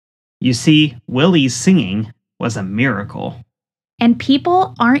You see, Willie's singing was a miracle. And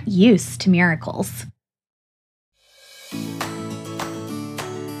people aren't used to miracles.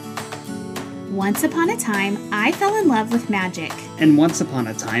 Once upon a time, I fell in love with magic. And once upon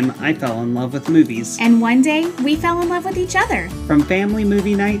a time, I fell in love with movies. And one day, we fell in love with each other. From family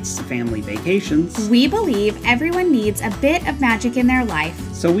movie nights to family vacations, We believe everyone needs a bit of magic in their life.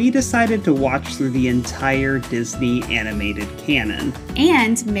 so we decided to watch through the entire Disney animated canon.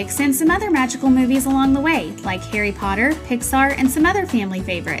 And mix in some other magical movies along the way, like Harry Potter, Pixar, and some other family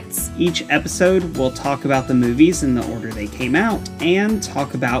favorites. Each episode, we'll talk about the movies in the order they came out, and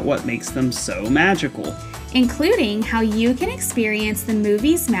talk about what makes them so magical. Including how you can experience the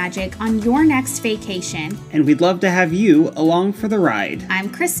movie's magic on your next vacation. And we'd love to have you along for the ride. I'm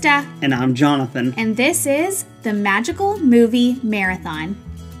Krista, And I'm Jonathan. and this is the Magical Movie Marathon.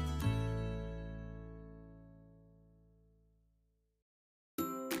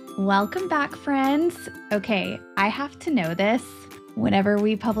 Welcome back, friends. Okay, I have to know this. Whenever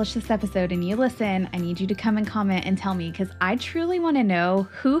we publish this episode and you listen, I need you to come and comment and tell me, because I truly want to know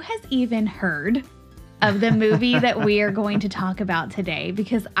who has even heard of the movie that we are going to talk about today,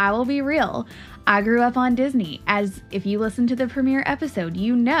 because I will be real. I grew up on Disney. As if you listen to the premiere episode,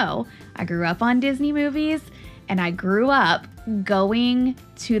 you know I grew up on Disney movies and I grew up going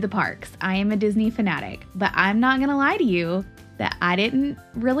to the parks. I am a Disney fanatic, but I'm not going to lie to you that I didn't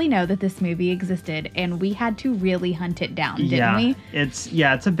really know that this movie existed, and we had to really hunt it down, didn't we? It's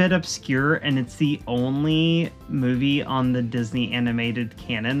a bit obscure, and it's the only movie on the Disney animated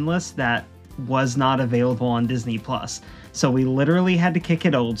canon list that was not available on Disney Plus. So we literally had to kick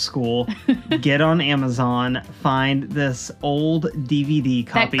it old school, get on Amazon, find this old DVD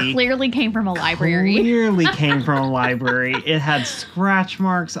copy. That clearly came from a library. Clearly came from a library. It had scratch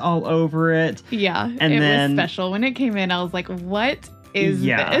marks all over it. Yeah, And it then- was special. When it came in, I was like, what is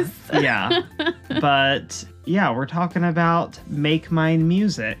yeah, this? yeah. But yeah, we're talking about Make Mine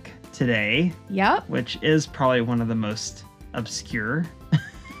Music today, Yep, which is probably one of the most obscure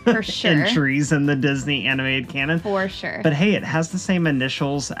for sure. entries in the Disney animated canon. For sure. But hey, it has the same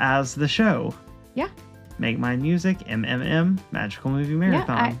initials as the show. Yeah. Make Mine Music, MMM, Magical Movie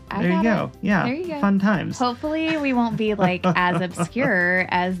Marathon. I there you got go. it. Yeah. There you go. Fun times. Hopefully we won't be like as obscure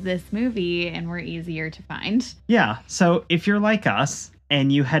as this movie and we're easier to find. Yeah. So if you're like us and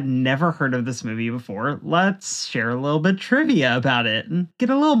you had never heard of this movie before, let's share a little bit of trivia about it and get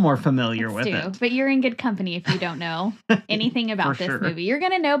a little more familiar Let's with do. it. But you're in good company if you don't know anything about For this sure. movie. You're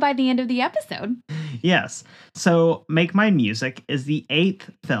going to know by the end of the episode. Yes. So Make Mine Music is the 8th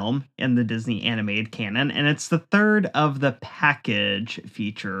film in the Disney animated canon, and it's the 3rd of the package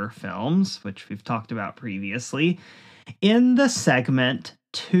feature films, which we've talked about previously. In the segment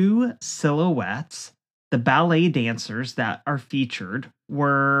Two Silhouettes, the ballet dancers that are featured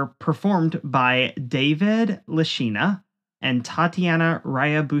were performed by David Lashina and Tatiana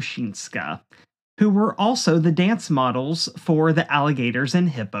Ryabushinska, who were also the dance models for the alligators and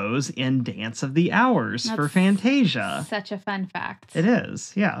hippos in Dance of the Hours for That's Fantasia. Such a fun fact. It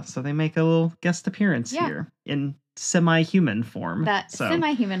is, yeah. So they make a little guest appearance Yeah. here in semi-human form. That so,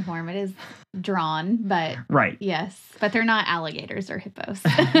 semi-human form, it is drawn, but right. yes, but they're not alligators or hippos.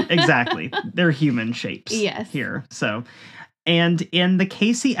 Exactly. They're human shapes Yes. here. So, and in the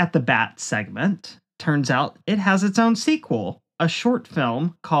Casey at the Bat segment, turns out it has its own sequel, a short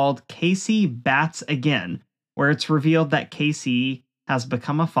film called Casey Bats Again, where it's revealed that Casey has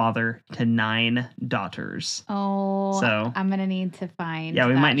become a father to 9 daughters. Oh, So- I'm gonna need to find. Yeah,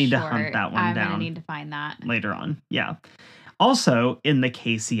 we that might need to short. hunt that one I'm down. gonna need to find that. Later on. Yeah. Also in the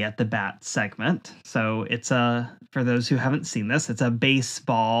Casey at the Bat segment. So it's for those who haven't seen this, it's a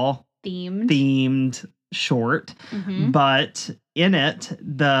baseball themed short, Mhm. but in it,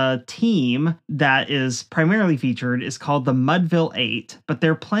 the team that is primarily featured is called the Mudville 8, but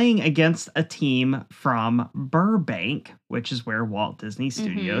they're playing against a team from Burbank, which is where Walt Disney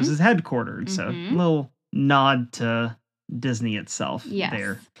Studios is headquartered. So a Mhm. little nod to Disney itself Yes.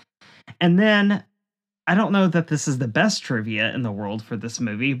 there. And then I don't know that this is the best trivia in the world for this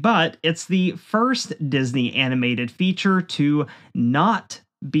movie, but it's the first Disney animated feature to not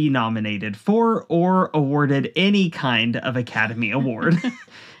be nominated for or awarded any kind of Academy Award.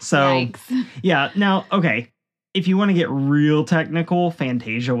 So, Yikes. yeah. Now, okay. If you want to get real technical,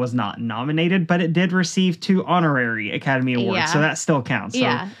 Fantasia was not nominated, but it did receive 2 honorary Academy Awards. Yeah. So that still counts. So,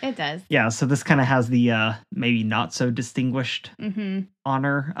 Yeah, it does. yeah. So this kind of has the maybe not so distinguished Mm-hmm.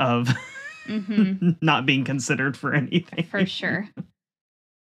 honor of Mm-hmm. not being considered for anything. For sure.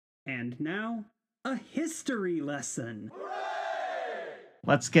 And now, a history lesson.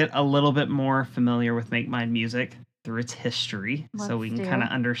 Let's get a little bit more familiar with Make Mine Music. through its history so Let's we can do. kind of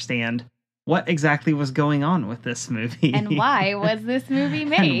understand what exactly was going on with this movie. And why was this movie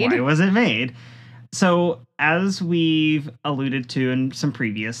made? And why was it made? So, as we've alluded to in some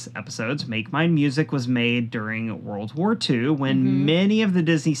previous episodes, Make Mine Music was made during World War II when Mhm. many of the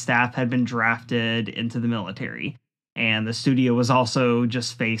Disney staff had been drafted into the military. And the studio was also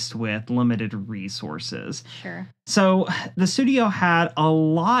just faced with limited resources. Sure. So, the studio had a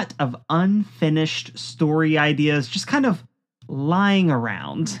lot of unfinished story ideas just kind of lying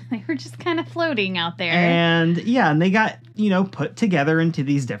around. They were just kind of floating out there. And and they got, put together into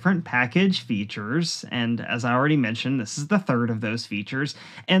these different package features. And as I already mentioned, this is the third of those features.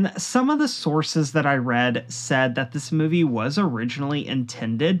 And some of the sources that I read said that this movie was originally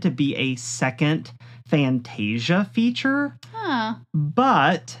intended to be a second Fantasia feature. Huh.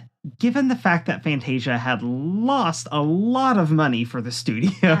 But given the fact that Fantasia had lost a lot of money for the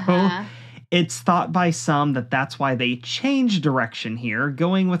studio, Uh-huh. it's thought by some that that's why they changed direction here,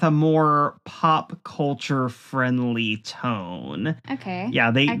 going with a more pop culture friendly tone. Okay.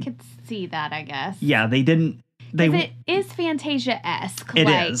 Yeah, I could see that, I guess. Yeah, they didn't. They. Because it is Fantasia-esque. It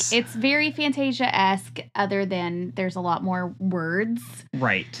like, is. It's very Fantasia-esque, other than there's a lot more words.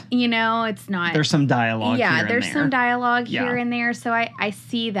 Right. It's not... There's some dialogue here and there's there. some dialogue Yeah. here and there, so I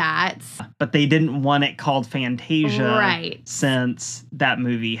see that. But they didn't want it called Fantasia Right. since that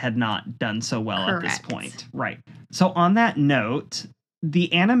movie had not done so well at this Correct. point. Right. So on that note,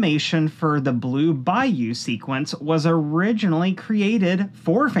 the animation for the Blue Bayou sequence was originally created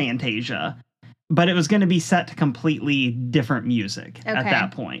for Fantasia, but it was going to be set to completely different music at Okay.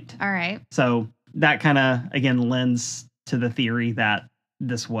 that point. All right. So that kind of, again, lends to the theory that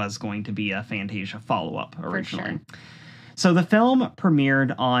this was going to be a Fantasia follow-up originally. sure. So the film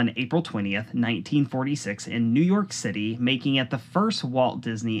premiered on April 20th, 1946 in New York City, making it the first Walt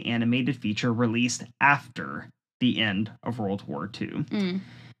Disney animated feature released after the end of World War II. Mm.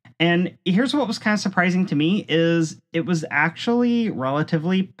 And here's what was kind of surprising to me is it was actually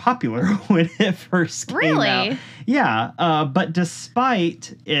relatively popular when it first came Really? out. Yeah, but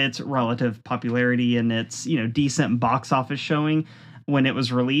despite its relative popularity and its, decent box office showing when it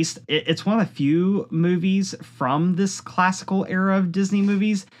was released, it's one of the few movies from this classical era of Disney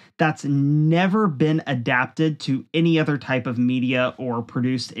movies that's never been adapted to any other type of media or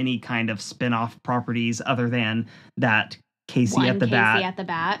produced any kind of spin-off properties other than that Casey at the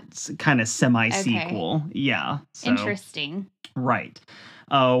Bat kind of semi-sequel. Okay. Yeah. So, Interesting. right.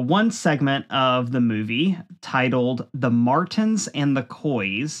 One segment of the movie titled The Martins and the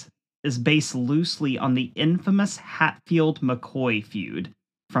Coys is based loosely on the infamous Hatfield-McCoy feud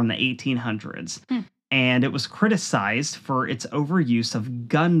from the 1800s. And it was criticized for its overuse of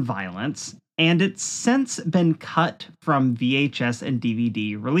gun violence, and it's since been cut from VHS and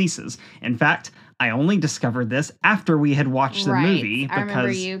DVD releases. In fact, I only discovered this after we had watched the movie. I remember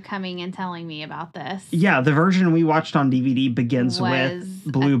because you coming and telling me about this. yeah, the version we watched on DVD begins Was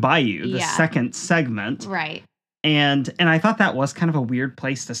with Blue Bayou, the yeah. second segment. Right. And I thought that was kind of a weird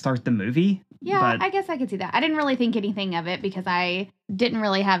place to start the movie. Yeah, but I guess I could see that. I didn't really think anything of it because I didn't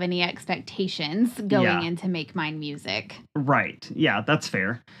really have any expectations going Yeah. into Make Mine Music. right. Yeah, that's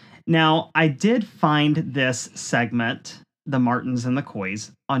fair. Now, I did find this segment, The Martins and the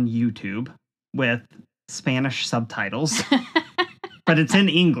Coys, on YouTube with Spanish subtitles, but it's in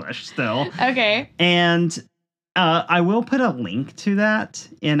English still. Okay. And I will put a link to that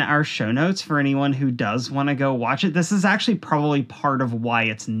in our show notes for anyone who does want to go watch it. This is actually probably part of why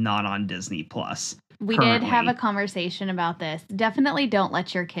it's not on Disney Plus. We did have currently. a conversation about this. Definitely don't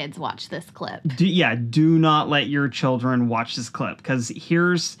let your kids watch this clip. Do not let your children watch this clip, because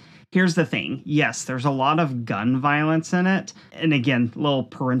here's the thing. Yes, there's a lot of gun violence in it. And again, little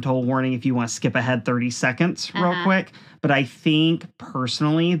parental warning if you want to skip ahead 30 seconds real Uh-huh. quick. But I think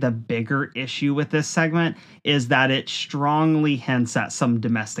personally, the bigger issue with this segment is that it strongly hints at some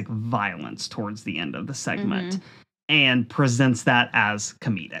domestic violence towards the end of the segment and presents that as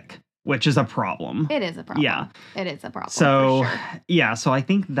comedic, which is a problem. It is a problem. Yeah. It is a problem. So, for sure. yeah, so I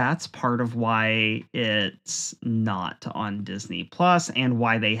think that's part of why it's not on Disney Plus and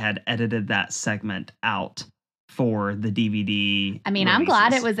why they had edited that segment out for the DVD. I mean, I'm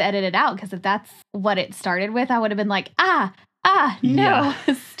glad it releases. was edited out because if that's what it started with, I would have been like, no, Yeah.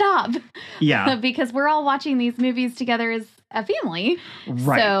 stop. Yeah, Because we're all watching these movies together as a family.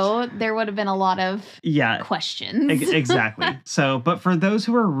 Right. So there would have been a lot of questions. Exactly. So, but for those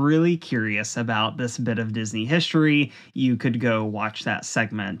who are really curious about this bit of Disney history, you could go watch that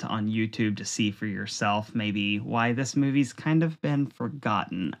segment on YouTube to see for yourself maybe why this movie's kind of been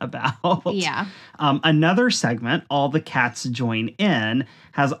forgotten about. Yeah. Another segment, All the Cats Join In,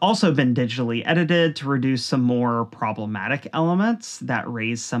 has also been digitally edited to reduce some more problematic elements that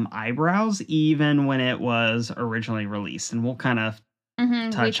raised some eyebrows even when it was originally released. And we'll kind of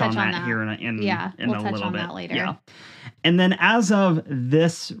touch on that here in we'll a touch little on bit. That later. Yeah. And then as of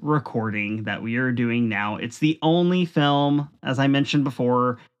this recording that we are doing now, it's the only film, as I mentioned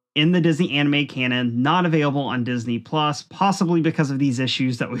before, in the Disney animated canon, not available on Disney Plus, possibly because of these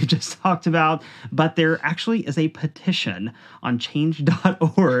issues that we've just talked about. But there actually is a petition on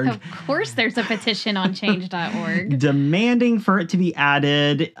change.org. Of course, there's a petition on change.org demanding for it to be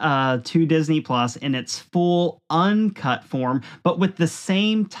added to Disney Plus in its full uncut form, but with the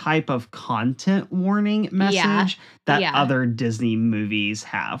same type of content warning message that other Disney movies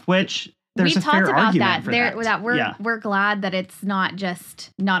have, which there's a fair argument for that. We're glad that it's not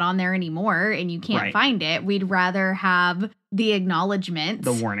just not on there anymore and you can't find it. We'd rather have the acknowledgement,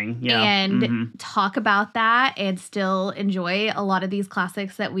 the warning, and talk about that and still enjoy a lot of these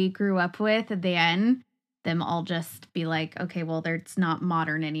classics that we grew up with than them all just be like, okay, well, it's not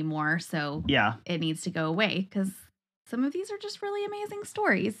modern anymore, so it needs to go away, because some of these are just really amazing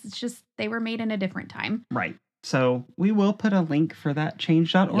stories. It's just they were made in a different time. Right. So we will put a link for that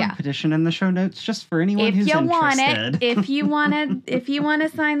change.org petition in the show notes just for anyone who's interested. If you want to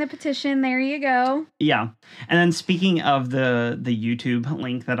sign the petition, there you go. Yeah. And then speaking of the YouTube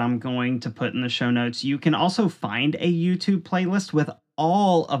link that I'm going to put in the show notes, you can also find a YouTube playlist with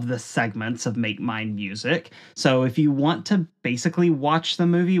all of the segments of Make Mine Music. So if you want to basically watch the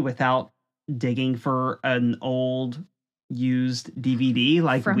movie without digging for an old used DVD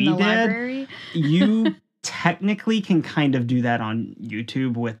like from we the did, library, you technically can kind of do that on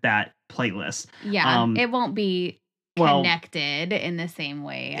YouTube with that playlist. Yeah, it won't be connected in the same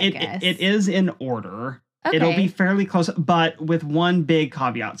way, I guess. It is in order. Okay. It'll be fairly close, but with one big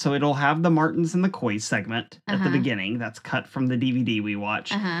caveat. So it'll have the Martins and the Coys segment at the beginning. That's cut from the DVD we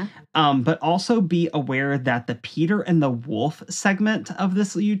watched. But also be aware that the Peter and the Wolf segment of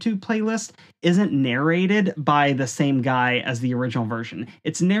this YouTube playlist isn't narrated by the same guy as the original version.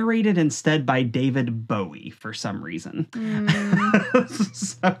 It's narrated instead by David Bowie for some reason.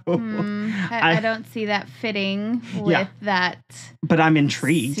 I don't see that fitting with that. But I'm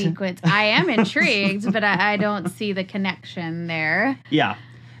intrigued. Sequence. I am intrigued, but I don't see the connection there. Yeah.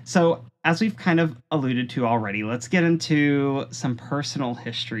 So as we've kind of alluded to already, let's get into some personal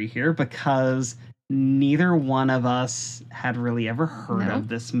history here, because neither one of us had really ever heard of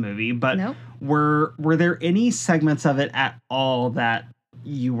this movie. But were there any segments of it at all that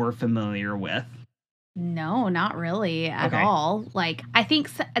you were familiar with? No, not really at all. Like, I think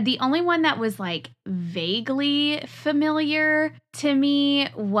the only one that was like vaguely familiar to me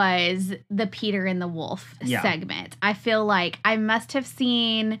was the Peter and the Wolf segment. I feel like I must have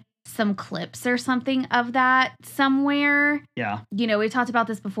seen some clips or something of that somewhere. Yeah. You know, we've talked about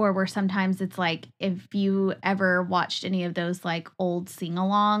this before, where sometimes it's like, if you ever watched any of those like old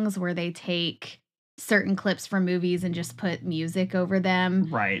sing-alongs where they take certain clips from movies and just put music over them.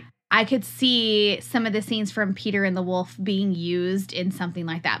 Right. I could see some of the scenes from Peter and the Wolf being used in something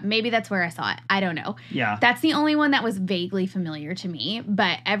like that. Maybe that's where I saw it. I don't know. Yeah. That's the only one that was vaguely familiar to me.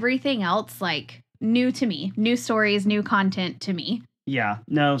 But everything else, like, new to me. New stories, new content to me. Yeah.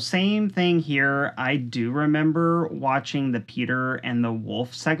 No, same thing here. I do remember watching the Peter and the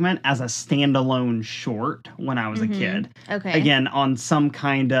Wolf segment as a standalone short when I was a kid. Okay. Again, on some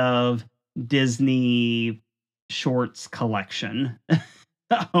kind of Disney shorts collection.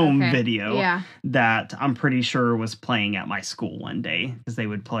 Home video that I'm pretty sure was playing at my school one day, because they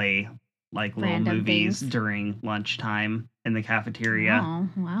would play like little random movies things during lunchtime in the cafeteria. Oh,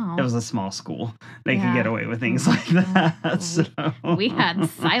 wow. It was a small school. They could get away with things like that. So. We had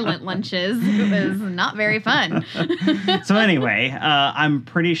silent lunches. It was not very fun. So anyway, I'm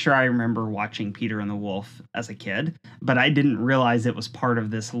pretty sure I remember watching Peter and the Wolf as a kid, but I didn't realize it was part of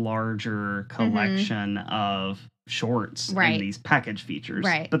this larger collection of shorts and these package features.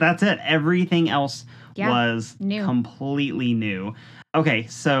 Right. But that's it. Everything else was new. Completely new. Okay,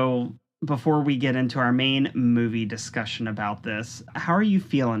 so before we get into our main movie discussion about this, how are you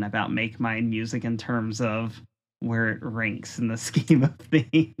feeling about Make Mine Music in terms of where it ranks in the scheme of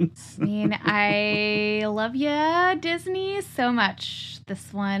things? I mean, I love ya, Disney, so much.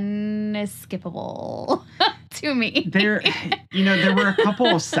 This one is skippable. to me. There were a couple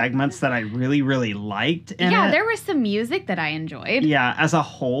of segments that I really, really liked. There was some music that I enjoyed. Yeah, as a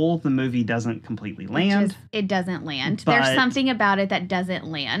whole, the movie doesn't completely land. It doesn't land. But- There's something about it that doesn't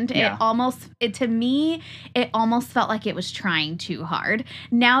land. Yeah. To me, it almost felt like it was trying too hard.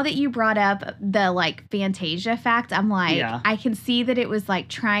 Now that you brought up the like Fantasia fact, I'm like, Yeah. I can see that it was like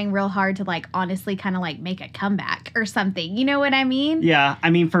trying real hard to like honestly kind of like make a comeback or something. You know what I mean? Yeah, I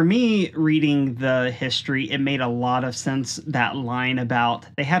mean, for me, reading the history, it made a lot of sense, that line about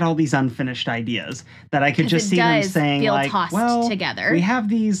they had all these unfinished ideas that I could 'Cause just it see them does saying, feel like, tossed well, together. we have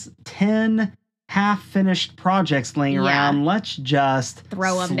these 10 half-finished projects laying Yeah. around. Let's just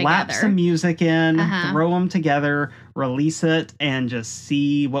Throw 'em slap together. some music in, Uh-huh. throw them together, release it, and just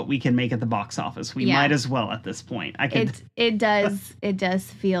see what we can make at the box office. We Yeah. might as well at this point. I could, It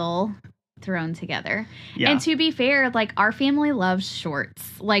does feel thrown together. yeah. And to be fair, like our family loves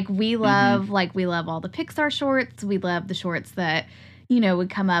shorts. Like we love all the Pixar shorts. We love the shorts that, would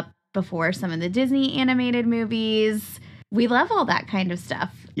come up before some of the Disney animated movies. We love all that kind of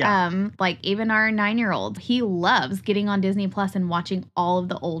stuff. Yeah. Like even our 9-year-old, he loves getting on Disney Plus and watching all of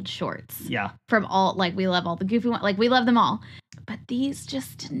the old shorts. Yeah. From all, like we love all the Goofy ones. Like we love them all. But these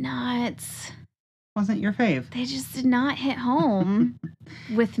just did not, Wasn't your fave. they just did not hit home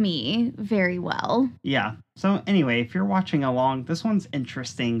with me very well. Yeah. So anyway, if you're watching along, this one's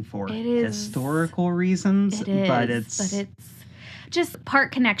interesting for It is. historical reasons, It is, but it's just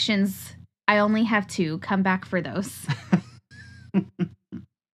Park Connections. I only have 2. Come back for those.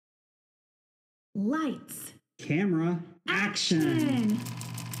 Lights. Camera, action.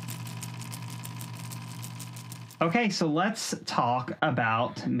 okay. So let's talk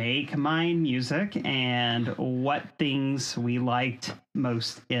about Make Mine Music and what things we liked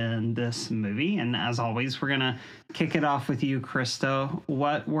most in this movie. And as always, we're gonna kick it off with you, Krista.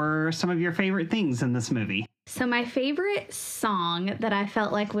 What were some of your favorite things in this movie? So my favorite song that I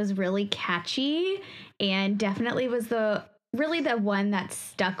felt like was really catchy and definitely was the one that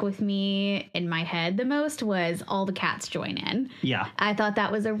stuck with me in my head the most was All the Cats Join In. Yeah. I thought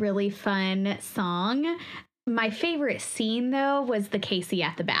that was a really fun song. My favorite scene, though, was the Casey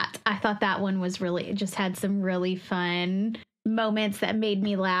at the Bat. I thought that one was it just had some really fun moments that made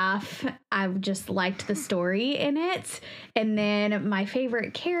me laugh. I just liked the story in it. And then my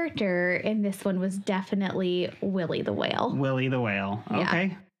favorite character in this one was definitely Willie the Whale. Willie the Whale. Yeah.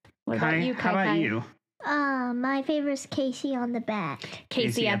 Okay. What about you, How about Kai? you? My favorite's Casey on the Bat.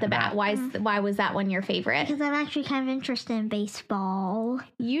 Casey at the Bat. Why was that one your favorite? Because I'm actually kind of interested in baseball.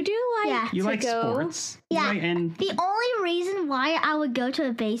 You do like Yeah. You to like go. sports? Yeah. Right, and The only reason why I would go to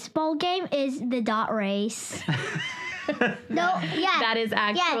a baseball game is the dot race. No, yeah. That is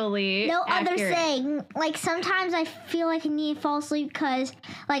actually No other accurate. thing. Like sometimes I feel like I need to fall asleep because,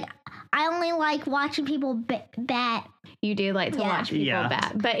 like, I only like watching people bat. You do like to Yeah. watch people Yeah.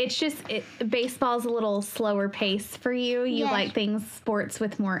 bat, but it's just baseball's a little slower pace for you. You Yes. like sports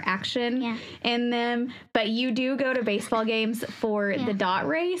with more action Yeah. in them, but you do go to baseball games for the dot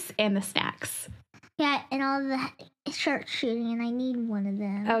race and the snacks. Yeah, and all the shirt shooting, and I need one of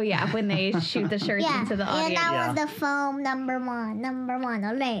them. Oh yeah, when they shoot the shirts Yeah, into the and audience. that Yeah. was the foam number one,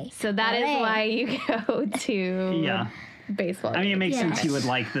 olé. So that is Olé. why you go to yeah. baseball. I mean, it makes Yeah. sense you would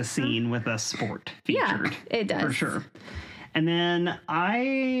like the scene with a sport yeah, featured. it does For sure. And then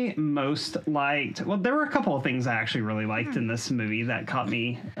I most liked, well, there were a couple of things I actually really liked in this movie that caught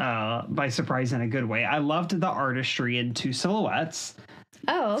me by surprise in a good way. I loved the artistry in Two Silhouettes.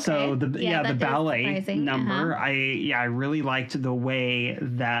 Oh, okay. So the that is ballet surprising. number, Uh-huh. I really liked the way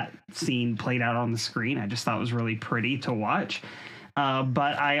that scene played out on the screen. I just thought it was really pretty to watch.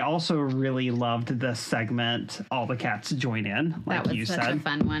 But I also really loved the segment All the Cats Join In, like That was you such said. a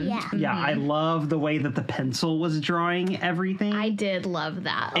fun one. Yeah. Yeah, I love the way that the pencil was drawing everything. I did love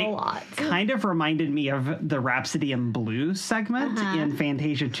that a lot. Kind of reminded me of the Rhapsody in Blue segment in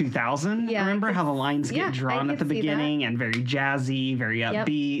Fantasia 2000. Yeah, I Remember could- how the lines yeah, get drawn I at the could see that. beginning and very jazzy, very Yep.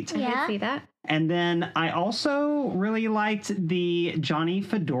 upbeat. I Yeah. could see that. And then I also really liked the Johnny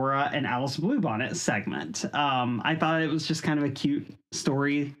Fedora and Alice Bluebonnet segment. I thought it was just kind of a cute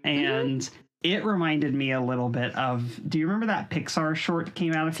story, and it reminded me a little bit of. Do you remember that Pixar short that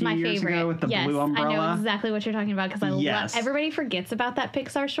came out a few My years favorite. ago with the yes, blue umbrella? I know exactly what you're talking about because I Yes. love. Everybody forgets about that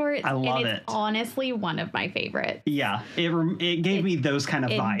Pixar short. I love and it's it. honestly one of my favorites. Yeah, it gave me those kind of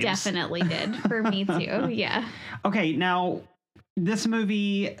It vibes. definitely did for me too. Yeah. Okay, now this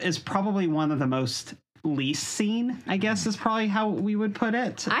movie is probably one of the most least seen, I guess is probably how we would put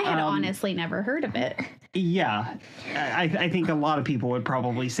it. I had honestly never heard of it. Yeah, I think a lot of people would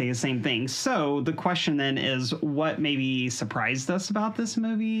probably say the same thing. So the question then is, what maybe surprised us about this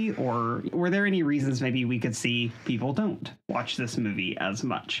movie? Or were there any reasons maybe we could see people don't watch this movie as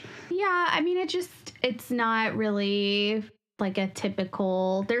much? Yeah, I mean, it's not really like a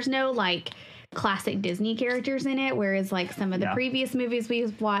typical, there's no like classic Disney characters in it, whereas like some of the previous movies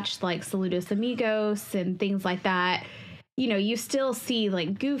we've watched, like Saludos Amigos and things like that, you know, you still see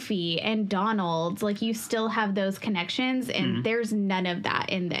like Goofy and Donald, like you still have those connections, and there's none of that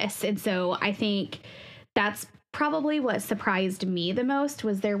in this. And so I think that's probably what surprised me the most,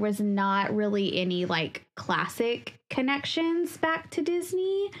 was there was not really any like classic connections back to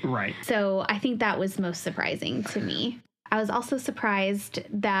Disney. Right. So I think that was most surprising to me. I was also surprised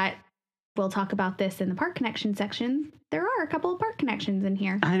that, we'll talk about this in the park connection section, there are a couple of park connections in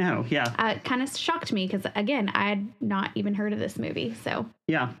here. I know, yeah. It kind of shocked me because, again, I had not even heard of this movie, so.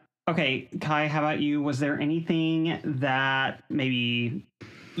 Yeah. Okay, Kai, how about you? Was there anything that maybe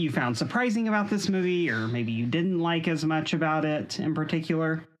you found surprising about this movie, or maybe you didn't like as much about it in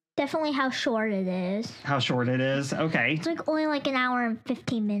particular? Definitely how short it is. How short it is? Okay. It's like only like an hour and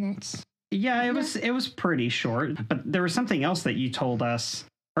 15 minutes. Yeah, it was pretty short, but there was something else that you told us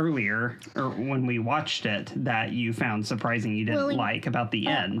earlier, or when we watched it, that you found surprising you didn't like about the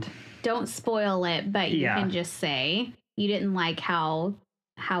end. Don't spoil it, but you can just say you didn't like how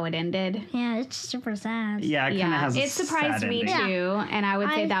it ended. Yeah, it's super sad. Yeah, it kind of has a it surprised sad me ending. too, and I would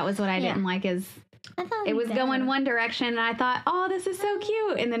say that was what I didn't like, is I thought it was better. going one direction, and I thought, oh, this is so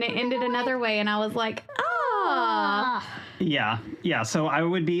cute, and then it ended another way, and I was like, oh. Yeah, so I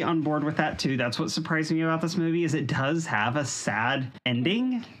would be on board with that too. That's what surprised me about this movie, is it does have a sad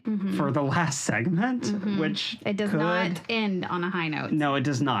ending for the last segment, which It does not end on a high note. No, it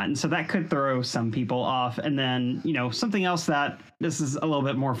does not. And so that could throw some people off. And then, you know, something else that this is a little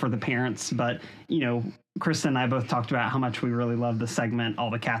bit more for the parents, but, you know, Krista and I both talked about how much we really love the segment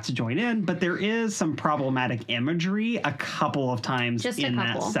All the Cats Join In, but there is some problematic imagery a couple of times in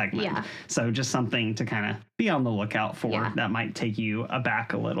that segment. Yeah. So just something to kind of be on the lookout for that might take you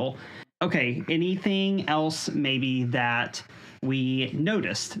aback a little. Okay, anything else maybe that we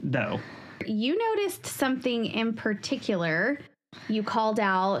noticed, though? You noticed something in particular you called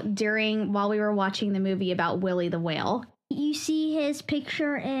out while we were watching the movie about Willie the Whale. You see his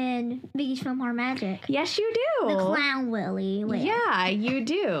picture in Biggie's Fillmore Magic. Yes, you do. The clown Willie. Whale. Yeah, you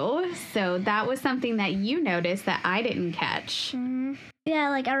do. So that was something that you noticed that I didn't catch. Yeah,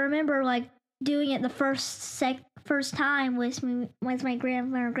 like I remember like doing it the first time with my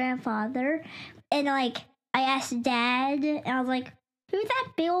grandmother and grandfather, and like I asked Dad, and I was like, "Who's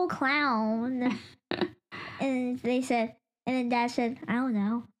that big old clown?" And then Dad said, "I don't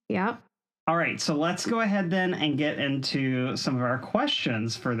know." Yep. All right, so let's go ahead then and get into some of our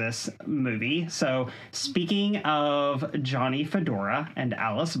questions for this movie. So speaking of Johnny Fedora and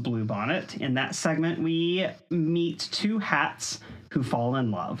Alice Bluebonnet, in that segment we meet two hats who fall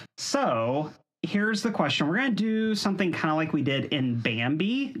in love. So here's the question. We're going to do something kind of like we did in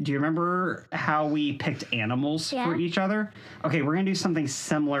Bambi. Do you remember how we picked animals for each other? Okay, we're going to do something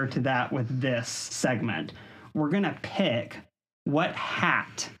similar to that with this segment. We're going to pick what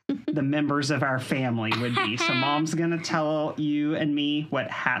hat the members of our family would be. So Mom's going to tell you and me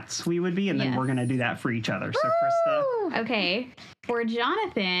what hats we would be, and then we're going to do that for each other. So Krista. Okay. For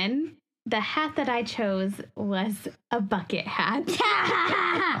Jonathan, the hat that I chose was a bucket hat.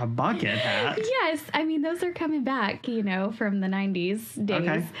 A bucket hat? Yes. I mean, those are coming back, you know, from the 90s days.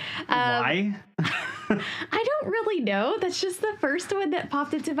 Okay. Why? I don't really know. That's just the first one that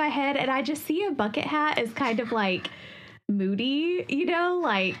popped into my head. And I just see a bucket hat as kind of like moody, you know,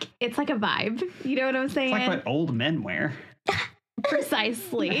 like it's like a vibe. You know what I'm saying? It's like what old men wear.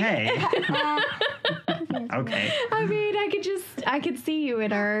 Precisely. Hey. Okay. I mean, I could see you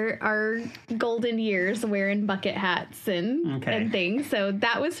in our golden years wearing bucket hats and things. So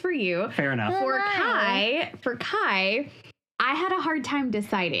that was for you. Fair enough. For Kai, I had a hard time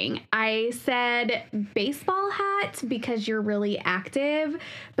deciding. I said baseball hat because you're really active,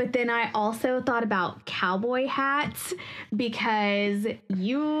 but then I also thought about cowboy hats because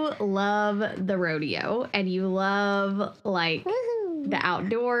you love the rodeo and you love like the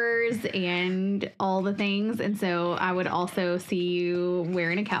outdoors and all the things. And so I would also see you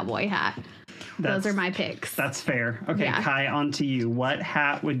wearing a cowboy hat. Those are my picks. That's fair. Okay, Kai, on to you. What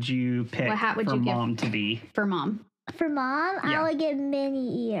hat would you pick for Mom to be? For Mom. For Mom, I would get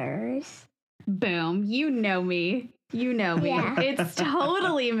mini ears. Boom. You know me. You know me. Yeah. It's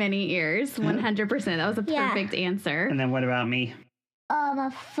totally mini ears. 100%. That was a perfect answer. And then what about me?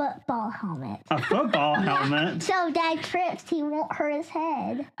 a football helmet. A football helmet? So if Dad trips, he won't hurt his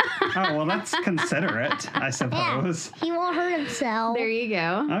head. Oh, well, that's considerate, I suppose. He won't hurt himself. There you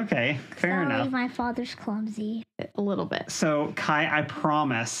go. Okay, fair Sorry, enough. my father's clumsy. A little bit. So, Kai, I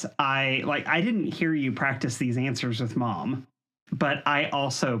promise, I didn't hear you practice these answers with Mom, but I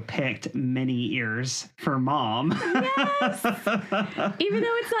also picked mini ears for Mom. Yes. Even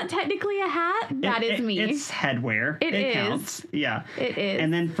though it's not technically a hat, that is me. It's headwear. It is. Counts. Yeah. It is.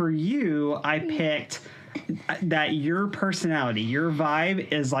 And then for you, I picked that your personality, your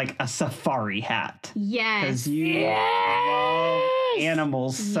vibe is like a safari hat. Yes. Because you love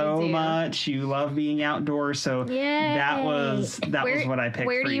animals so do. much. You love being outdoors. So that was what I picked.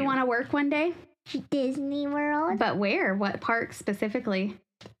 Where for do you want to work one day? Disney World, But where? What park specifically?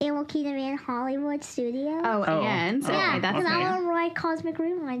 Animal Kingdom, and Hollywood Studios. Oh, and oh, yeah, okay, that's because okay. I want to ride Cosmic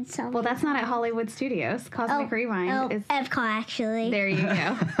Rewind somewhere. well, that's not at Hollywood Studios. Cosmic Rewind is Epcot, actually. there. You go.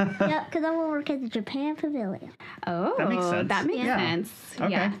 Yep, because I want to work at the Japan Pavilion. Oh, That makes sense. That makes Yeah. sense.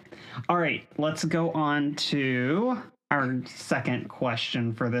 Okay. Yeah. All right. Let's go on to our second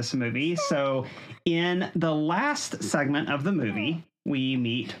question for this movie. So, in the last segment of the movie, we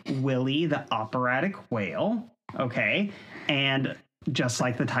meet Willie the operatic whale. Okay. And just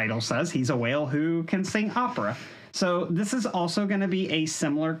like the title says, he's a whale who can sing opera. So this is also going to be a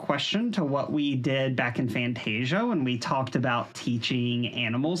similar question to what we did back in Fantasia when we talked about teaching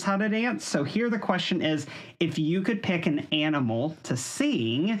animals how to dance. So here the question is, if you could pick an animal to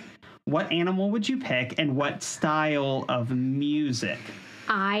sing, what animal would you pick and what style of music?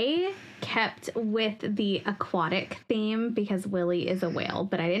 I kept with the aquatic theme because Willie is a whale,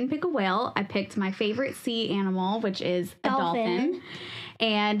 but I didn't pick a whale. I picked my favorite sea animal, which is a dolphin.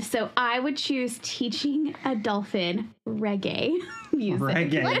 And so I would choose teaching a dolphin reggae music.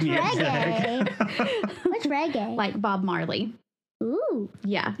 Reggae What's music. reggae? What's reggae? Like Bob Marley. Ooh.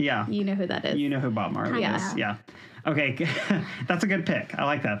 Yeah. Yeah. You know who that is. You know who Bob Marley Yeah. is. Yeah. Okay. That's a good pick. I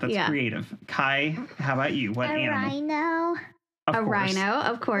like that. That's Yeah. creative. Kai, how about you? What A animal? rhino. Of A course. rhino,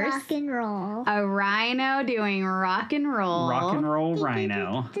 of course. Rock and roll. A rhino doing rock and roll. Rock and roll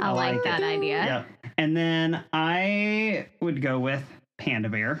rhino. I like that idea. Yep. And then I would go with Panda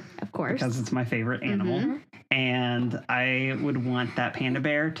Bear Of course. because it's my favorite animal. Mhm. And I would want that Panda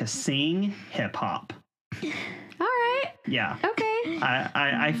Bear to sing hip hop. All right. Yeah. Okay.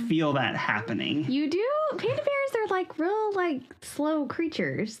 I feel that happening. You do? Panda bears are like real, like slow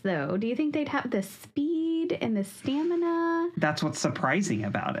creatures, though. Do you think they'd have the speed and the stamina? That's what's surprising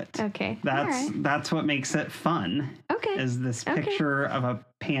about it. Okay. That's what makes it fun. Okay. Is this Okay. picture of a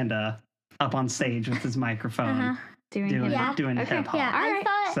panda up on stage with his microphone Doing doing Yeah. doing Okay. hip hop. Yeah, I Alright.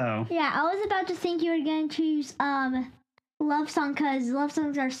 thought. So Yeah, I was about to think you were going to choose love song because love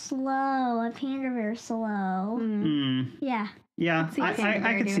songs are slow. A panda bear is slow. Yeah. yeah, See a panda I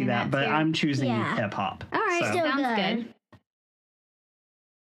bear could see doing that, that but too. I'm choosing Yeah. hip hop. All right. So. Still Sounds good. good.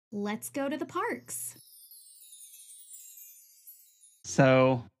 Let's go to the parks.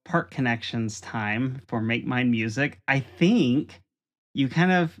 So, Park Connections time for Make Mine Music. I think you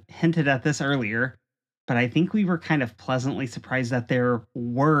kind of hinted at this earlier, but I think we were kind of pleasantly surprised that there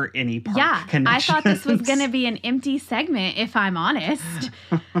were any park Yeah, connections. I thought this was going to be an empty segment, if I'm honest.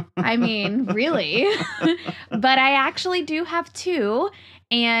 I mean, really. But I actually do have two,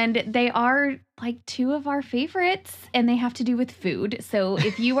 and they are like two of our favorites, and they have to do with food. So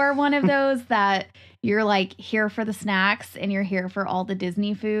if you are one of those that you're like here for the snacks and you're here for all the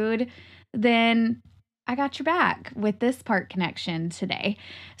Disney food, then I got your back with this park connection today.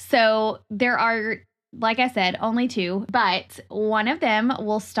 So there are, like I said, only two, but one of them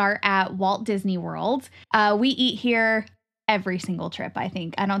will start at Walt Disney World. We eat here every single trip, I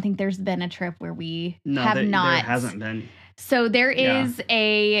think. I don't think there's been a trip where we have there not. hasn't been. So there Yeah. is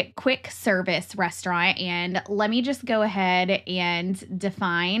a quick service restaurant, and let me just go ahead and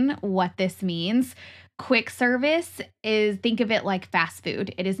define what this means. Quick service is, think of it like fast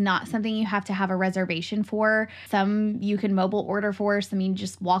food. It is not something you have to have a reservation for. Some you can mobile order for, some you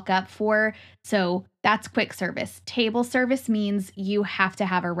just walk up for. So that's quick service. Table service means you have to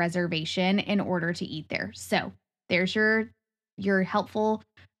have a reservation in order to eat there. So there's your helpful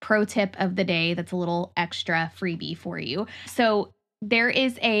pro tip of the day. That's a little extra freebie for you. So there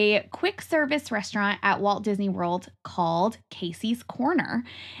is a quick service restaurant at Walt Disney World called Casey's Corner,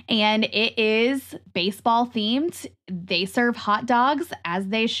 and it is baseball themed. They serve hot dogs as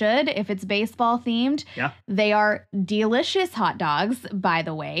they should if it's baseball themed. Yeah. They are delicious hot dogs, by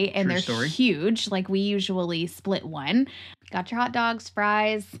the way, and True they're story. huge. Like we usually split one. Got your hot dogs,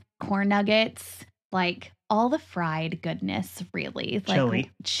 fries, corn nuggets, like all the fried goodness, really. Chili.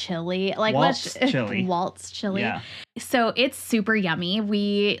 Chili. Like Waltz chili. Waltz chili. Yeah. So it's super yummy.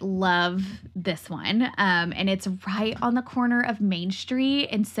 We love this one. And it's right on the corner of Main Street.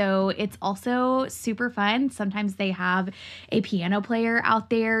 And so it's also super fun. Sometimes they have a piano player out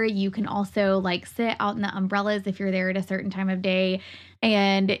there. You can also like sit out in the umbrellas if you're there at a certain time of day.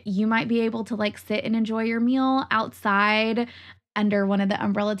 And you might be able to like sit and enjoy your meal outside under one of the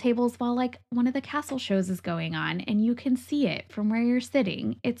umbrella tables while like one of the castle shows is going on, and you can see it from where you're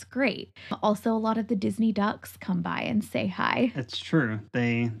sitting. It's great. Also, a lot of the Disney ducks come by and say hi. It's true.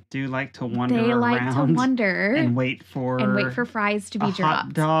 They do like to wander They around like to wander and wait for fries to be a dropped.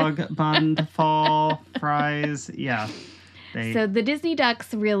 hot dog bun to fall, fries. Yeah. So the Disney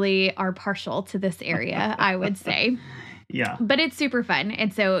ducks really are partial to this area, I would say. Yeah. But it's super fun.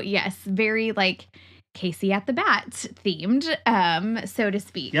 And so, yes, very like Casey at the Bat themed, so to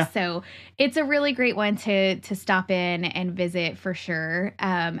speak. Yeah. So it's a really great one to stop in and visit for sure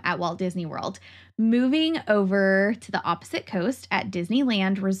at Walt Disney World. Moving over to the opposite coast at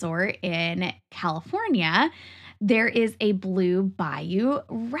Disneyland Resort in California, there is a Blue Bayou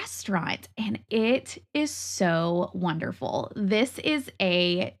restaurant, and it is so wonderful. This is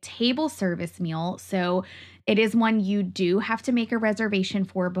a table service meal, so it is one you do have to make a reservation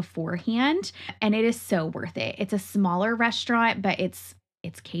for beforehand, and it is so worth it. It's a smaller restaurant, but it's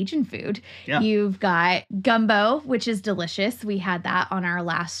Cajun food. Yeah. You've got gumbo, which is delicious. We had that on our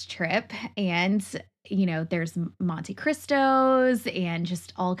last trip, and you know, there's Monte Cristos and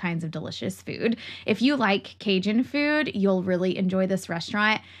just all kinds of delicious food. If you like Cajun food, you'll really enjoy this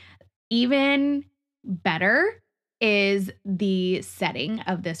restaurant. Even better is the setting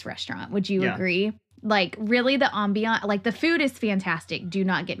of this restaurant. Would you agree? Like, really, the ambiance, like the food is fantastic. Do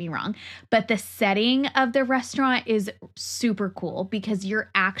not get me wrong. But the setting of the restaurant is super cool because you're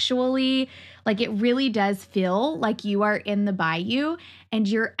actually, like, it really does feel like you are in the bayou and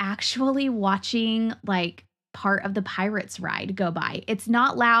you're actually watching, like, part of the Pirates ride go by. It's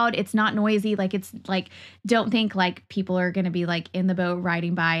not loud. It's not noisy. Like, it's like, don't think like people are going to be like in the boat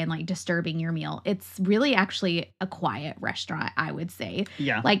riding by and like disturbing your meal. It's really actually a quiet restaurant, I would say.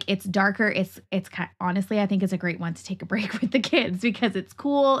 Yeah. Like, it's darker. It's kind of, honestly, I think it's a great one to take a break with the kids because it's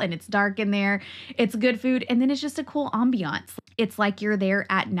cool and it's dark in there. It's good food. And then it's just a cool ambiance. It's like you're there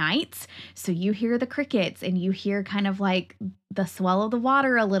at night. So you hear the crickets and you hear kind of like the swell of the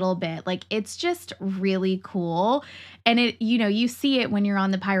water a little bit. Like, it's just really cool. And it, you know, you see it when you're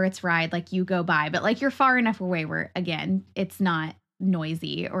on the Pirates ride, like you go by, but like you're far enough away where, again, it's not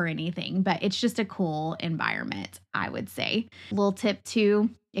noisy or anything, but it's just a cool environment, I would say. Little tip too,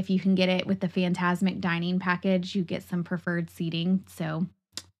 if you can get it with the Fantasmic dining package, you get some preferred seating. So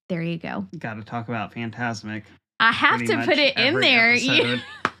there you go. Got to talk about Fantasmic. I have to put it in there.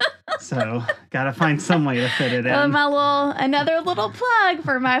 So got to find some way to fit it in. Another little plug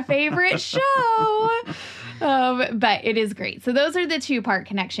for my favorite show. But it is great. So those are the two park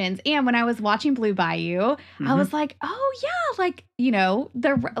connections. And when I was watching Blue Bayou, I was like, oh yeah, like, you know,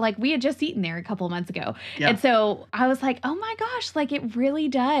 we had just eaten there a couple of months ago. Yeah. And so I was like, oh my gosh, like it really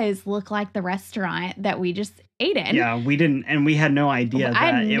does look like the restaurant that we just ate in. Yeah, we didn't, and we had no idea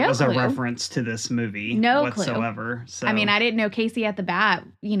that it was clue. A reference to this movie whatsoever. So I mean, I didn't know Casey at the Bat.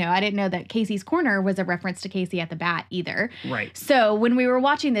 You know, I didn't know that Casey's Corner was a reference to Casey at the Bat either. Right. So when we were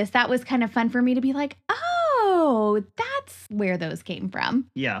watching this, that was kind of fun for me to be like, oh, that's where those came from.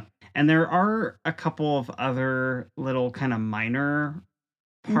 Yeah. And there are a couple of other little kind of minor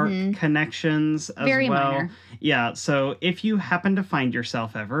park connections as Very well. minor. Yeah. So if you happen to find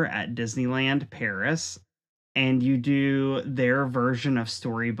yourself ever at Disneyland Paris and you do their version of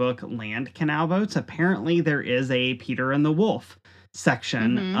Storybook Land Canal Boats, apparently there is a Peter and the Wolf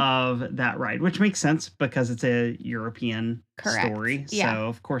section of that ride, which makes sense because it's a European story. Yeah. So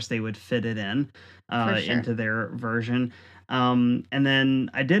of course they would fit it in For sure. into their version. And then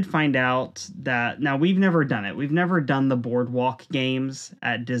I did find out that now we've never done it. We've never done the boardwalk games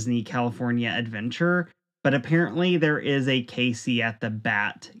at Disney California Adventure, but apparently there is a Casey at the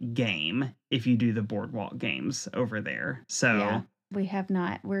Bat game if you do the boardwalk games over there. So yeah, we have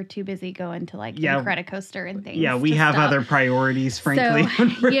not. We're too busy going to like Incredicoaster and things. Yeah, we have other priorities, frankly.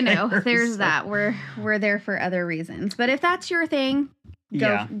 So, you know, there's that. We're there for other reasons. But if that's your thing,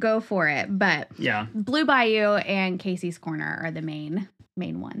 go for it. But yeah, Blue Bayou and Casey's Corner are the main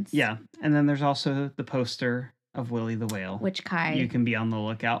ones. Yeah, and then there's also the poster of Willie the Whale, which Kai you can be on the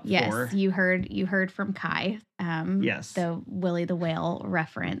lookout for. Yes, you heard from Kai. Yes, the Willie the Whale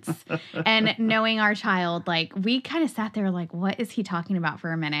reference. And knowing our child, like we kind of sat there like, what is he talking about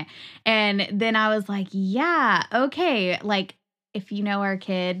for a minute? And then I was like, yeah, okay. Like if you know our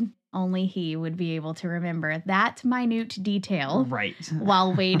kid, Only he would be able to remember that minute detail Right.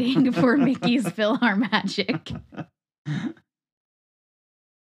 while waiting for Mickey's PhilharMagic.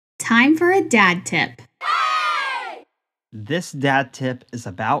 Time for a dad tip. This dad tip is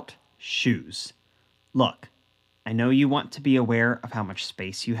about shoes. Look, I know you want to be aware of how much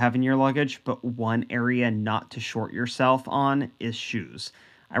space you have in your luggage, but one area not to short yourself on is shoes.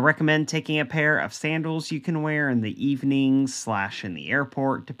 I recommend taking a pair of sandals you can wear in the evenings / in the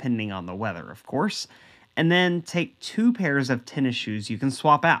airport, depending on the weather, of course, and then take 2 pairs of tennis shoes you can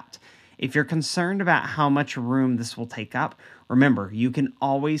swap out. If you're concerned about how much room this will take up, remember, you can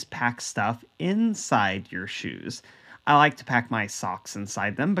always pack stuff inside your shoes. I like to pack my socks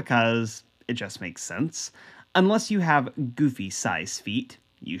inside them because it just makes sense. Unless you have goofy size feet,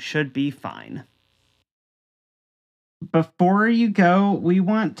 you should be fine. Before you go, we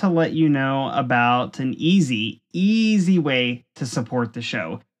want to let you know about an easy way to support the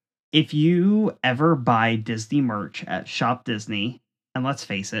show. If you ever buy Disney merch at Shop Disney, and let's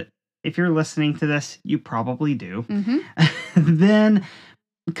face it, if you're listening to this, you probably do, then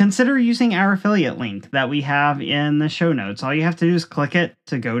consider using our affiliate link that we have in the show notes. All you have to do is click it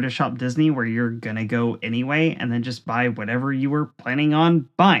to go to Shop Disney, where you're going to go anyway, and then just buy whatever you were planning on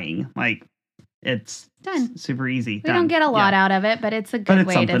buying. Like, it's Done. super easy. We don't get a lot out of it, but it's a good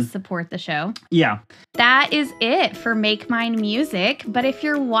way to support the show. Yeah. That is it for Make Mine Music. But if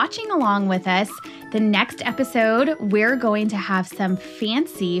you're watching along with us, the next episode, we're going to have some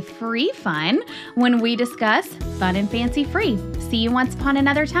fancy free fun when we discuss fun and fancy free. See you once upon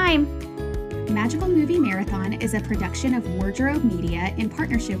another time. Magical Movie Marathon is a production of Wardrobe Media in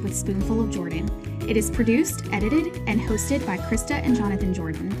partnership with Spoonful of Jordan. It is produced, edited, and hosted by Krista and Jonathan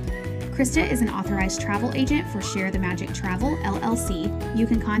Jordan. Krista is an authorized travel agent for Share the Magic Travel, LLC. You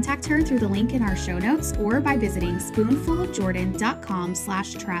can contact her through the link in our show notes or by visiting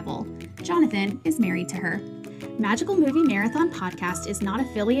spoonfulofjordan.com/travel. Jonathan is married to her. Magical Movie Marathon Podcast is not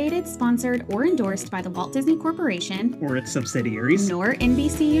affiliated, sponsored, or endorsed by the Walt Disney Corporation, Or its subsidiaries. nor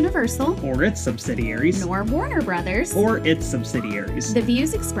NBC Universal, Or its subsidiaries. nor Warner Brothers. Or its subsidiaries. The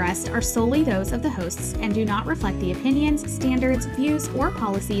views expressed are solely those of the hosts and do not reflect the opinions, standards, views, or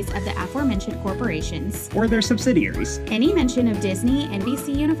policies of the aforementioned corporations. Or their subsidiaries. Any mention of Disney,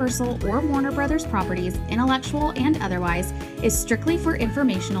 NBC Universal, or Warner Brothers properties, intellectual and otherwise, is strictly for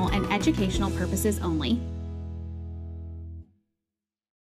informational and educational purposes only.